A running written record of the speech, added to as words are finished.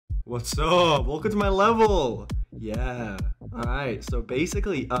What's up? Welcome to my level. Yeah. Alright, so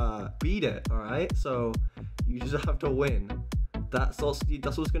basically, beat it, alright? So, you just have to win. That's what's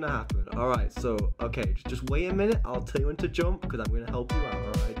gonna happen. Alright, so, okay, just wait a minute. I'll tell you when to jump, because I'm gonna help you out,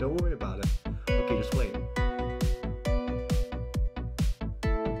 alright? Don't worry about it. Okay, just wait.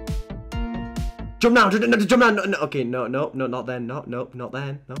 Jump now! Jump now! No, okay, no, not then. No, not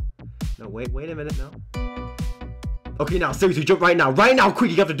then. No, wait a minute, no. Okay, now, seriously, jump right now. Right now, quick,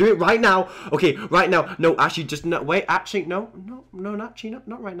 you have to do it right now. Okay, right now. No, actually, just no, wait, actually, no, not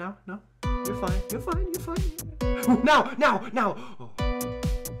right now. No, you're fine. Now.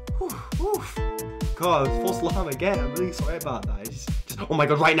 Oh. God, false alarm again. I'm really sorry about that. Just, oh my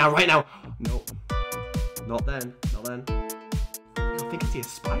God, right now. No, not then. I think I see a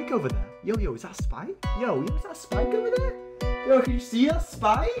spike over there. Yo, is that a spike? Yo, is that a spike over there? Yo, can you see that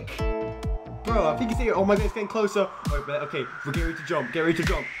spike? Bro, I think you see it. Oh my God, it's getting closer. Okay, we're getting ready to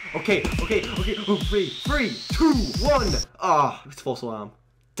jump. Okay. Oh, 3, 2, 1. Ah, it's false alarm.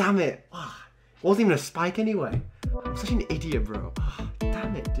 Damn it. It wasn't even a spike anyway. I'm such an idiot, bro.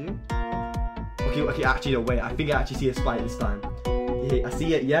 Damn it, dude. Okay, actually, no, wait. I think I actually see a spike this time. Yeah, I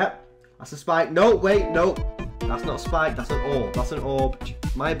see it. Yep. That's a spike. No, wait, no. That's not a spike. That's an orb.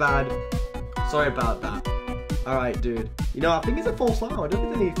 My bad. Sorry about that. Alright, dude. You know, I think it's a false alarm. I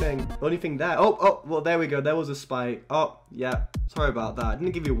don't think there's anything there. Oh, well, there we go. There was a spike. Oh, yeah. Sorry about that. I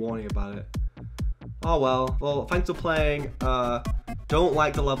didn't give you a warning about it. Oh, well. Well, thanks for playing. Don't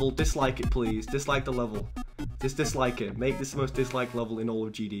like the level. Dislike it, please. Dislike the level. Just dislike it. Make this the most disliked level in all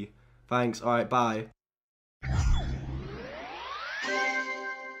of GD. Thanks. Alright, bye.